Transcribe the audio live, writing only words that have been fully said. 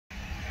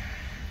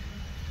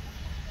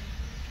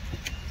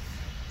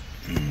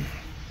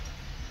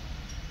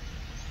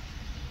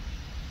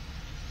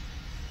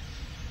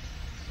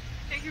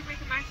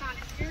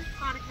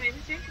Sonic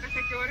Management. Can I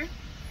take your order?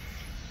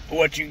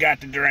 What you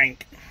got to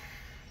drink?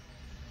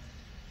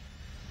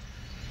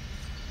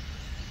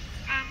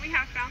 We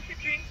have fountain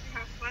drinks, we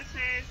have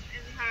slushes,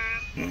 and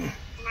we have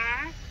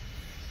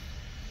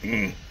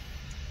glass.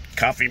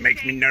 Coffee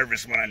makes me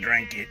nervous when I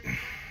drink it. We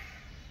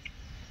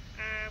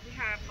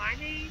have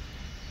limeade.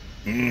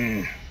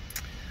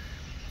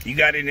 You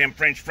got any of them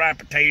French fried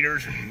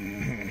potatoes?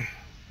 I'm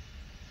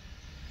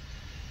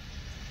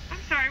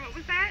sorry, what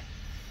was that?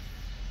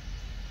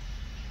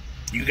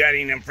 You got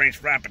any of them French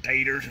fried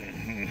potatoes?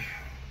 You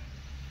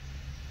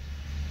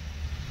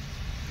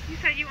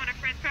said you want a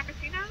French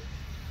frappuccino?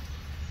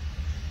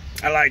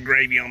 I like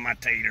gravy on my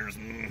taters.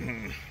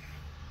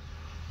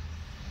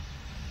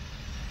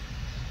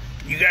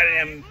 You got any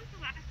of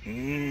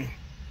them?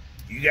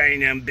 You got any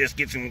of them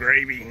biscuits and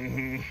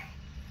gravy?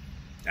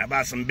 How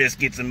about some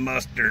biscuits and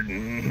mustard?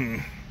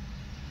 I'm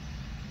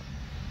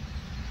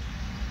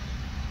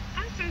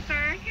so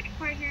sorry, I can't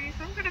quite hear you,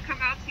 so I'm gonna come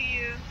out to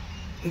you.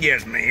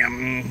 Yes,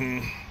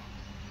 ma'am.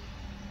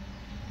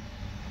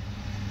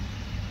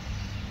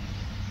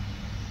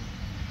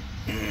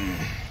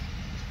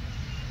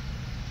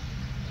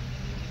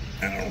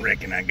 I don't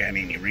reckon I got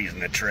any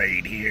reason to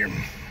trade here.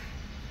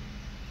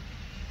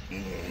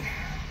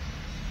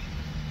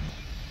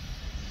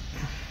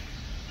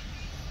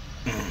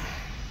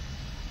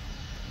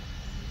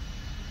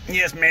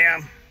 Yes,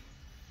 ma'am.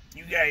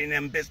 You got any of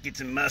them biscuits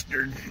and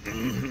mustard?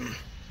 I'm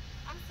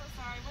so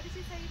sorry, what did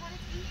you say you wanted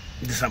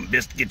to eat? Some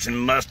biscuits and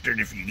mustard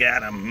if you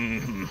got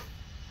them.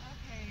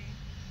 Okay.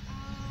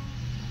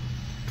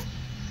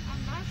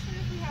 I'm not sure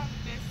if we have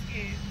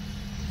biscuits,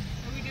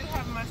 but we do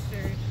have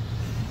mustard.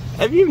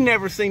 Have you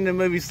never seen the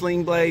movie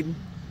Sling Blade? No.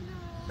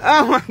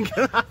 Oh my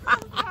God. I'm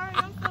so sorry,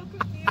 I'm so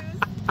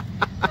confused.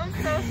 I'm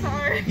so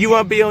sorry. You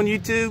want to be on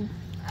YouTube?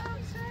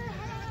 Sure.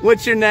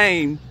 What's your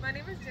name? My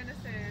name is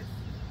Genesis.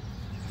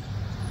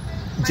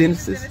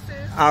 Genesis.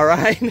 All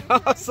right.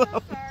 Awesome.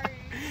 I'm so sorry.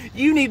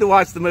 You need to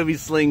watch the movie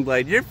Sling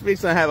Blade. You're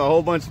fixing to have a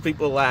whole bunch of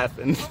people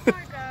laughing. Oh my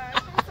gosh,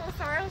 I'm so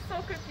sorry. I was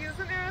so confused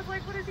in there. I was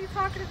like, what is he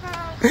talking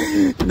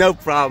about? No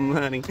problem,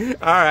 honey.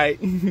 All right.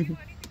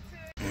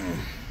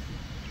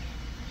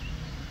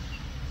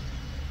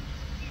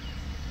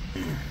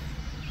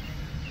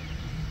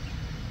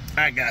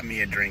 I got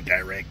me a drink,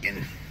 I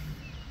reckon.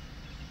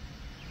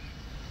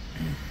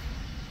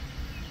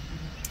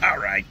 All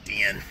right,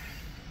 then.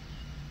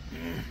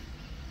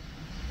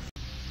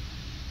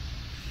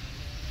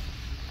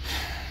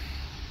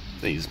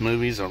 These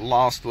movies are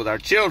lost with our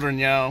children,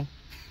 y'all.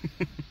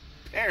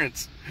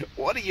 Parents,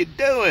 what are you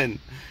doing?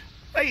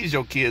 Raise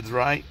your kids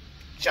right.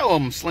 Show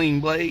them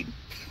Sling Blade.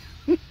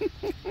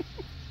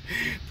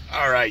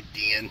 All right,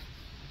 then.